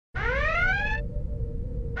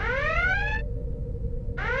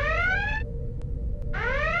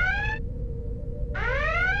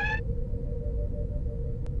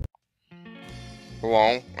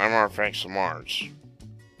Hello, I'm Artifacts of Mars,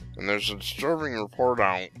 and there's a disturbing report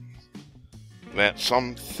out that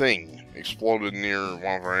something exploded near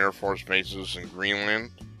one of our Air Force bases in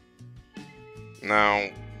Greenland. Now,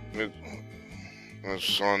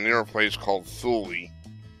 it's near a place called Thule,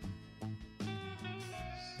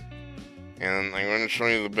 and I'm going to show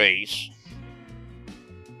you the base.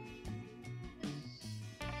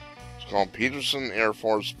 It's called Peterson Air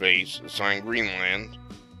Force Base. It's on Greenland.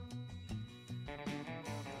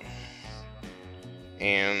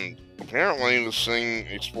 And apparently this thing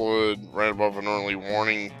exploded right above an early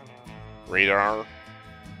warning radar.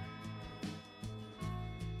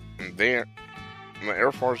 And the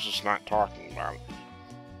Air Force is not talking about it.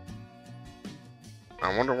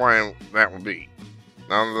 I wonder why that would be.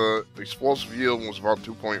 Now, the explosive yield was about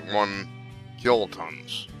 2.1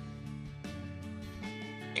 kilotons.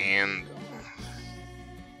 And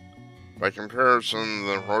by comparison,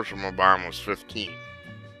 the Hiroshima bomb was 15.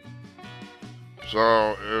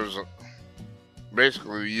 So it was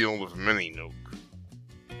basically the yield of a mini nuke.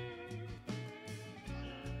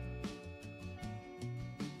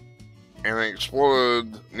 And it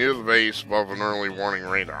exploded near the base above an early warning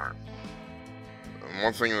radar. And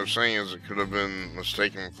one thing they're saying is it could have been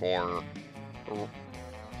mistaken for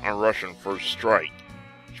a Russian first strike,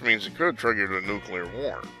 which means it could have triggered a nuclear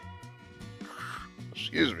war.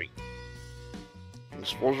 Excuse me. The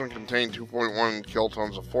explosion contained 2.1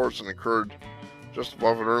 kilotons of force and occurred just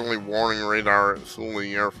above an early warning radar at Thule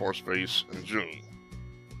Air Force Base in June.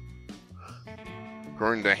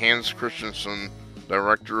 According to Hans Christensen,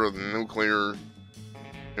 director of the Nuclear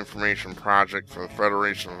Information Project for the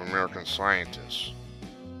Federation of American Scientists.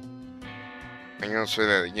 I'm going to say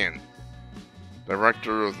that again.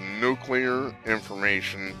 Director of the Nuclear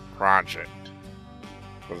Information Project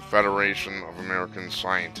for the Federation of American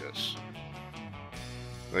Scientists.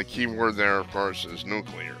 The key word there, of course, is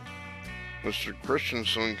nuclear. Mr.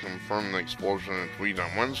 Christensen confirmed the explosion in a tweet on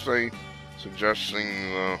Wednesday, suggesting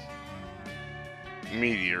the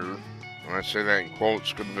meteor, and I say that in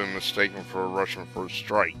quotes, could have been mistaken for a Russian first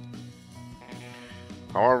strike.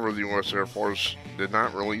 However, the U.S. Air Force did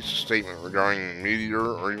not release a statement regarding the meteor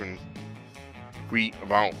or even tweet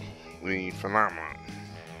about the phenomenon.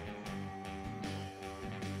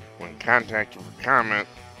 When contacted for comment,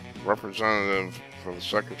 representative for the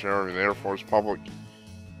Secretary of the Air Force Public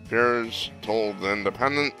Affairs told The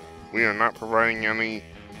Independent, "We are not providing any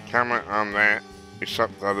comment on that,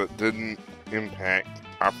 except that it didn't impact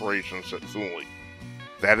operations at Thule."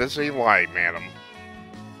 That is a lie, madam.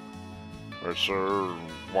 Or sir,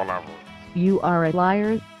 whatever. You are a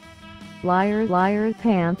liar. Liar, liar,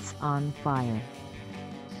 pants on fire.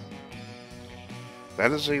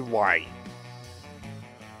 That is a lie.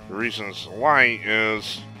 The reason it's a lie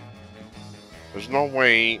is there's no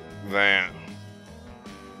way that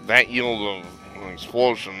yield of an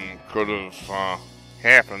explosion could have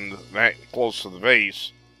happened that close to the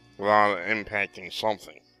base without impacting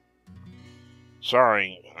something.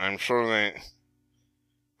 Sorry, I'm sure it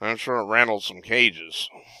rattled some cages,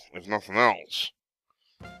 if nothing else.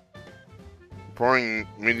 Reporting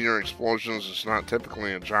meteor explosions is not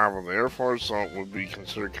typically a job of the Air Force, so it would be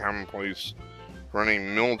considered commonplace for any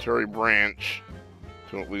military branch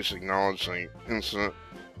to at least acknowledge an incident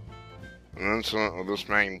of this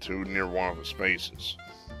magnitude near one of its bases.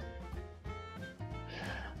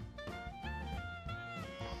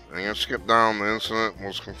 I'm going to skip down. The incident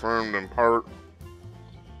was confirmed in part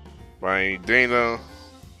by data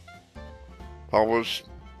published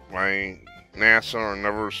by NASA or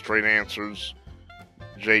Never Straight Answers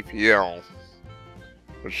JPL,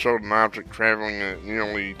 which showed an object traveling at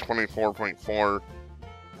nearly 24.4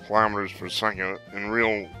 kilometers per second, in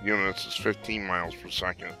real units is 15 miles per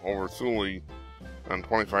second, over Thule on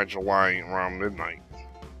 25 July around midnight.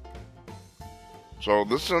 So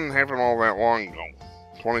this didn't happen all that long ago,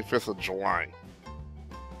 25th of July.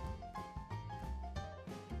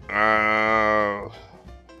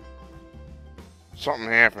 Something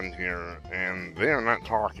happened here, and they are not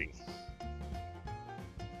talking.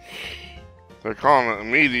 They're calling it a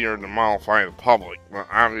meteor to mollify the public, but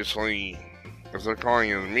obviously, if they're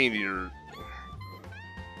calling it a meteor,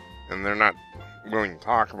 and they're not willing to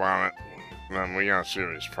talk about it, then we got a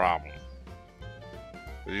serious problem.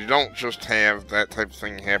 You don't just have that type of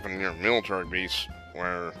thing happen near a military base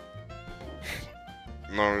where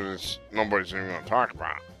nobody's even going to talk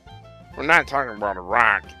about it. We're not talking about a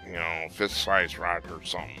rock, fist-sized rock or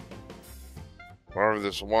something. Whatever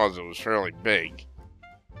this was, it was fairly big,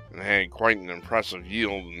 and had quite an impressive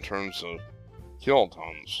yield in terms of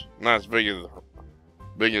kilotons. Not as big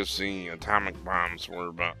as the atomic bombs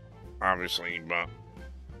were, but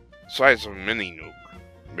size of a mini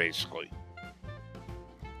nuke, basically.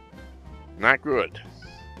 Not good.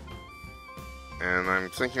 And I'm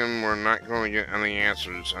thinking we're not going to get any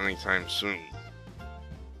answers anytime soon.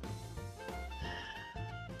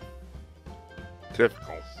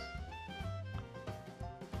 Typical.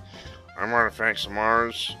 I'm Artifacts of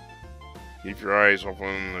Mars. Keep your eyes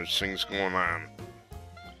open, there's things going on.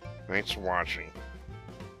 Thanks for watching.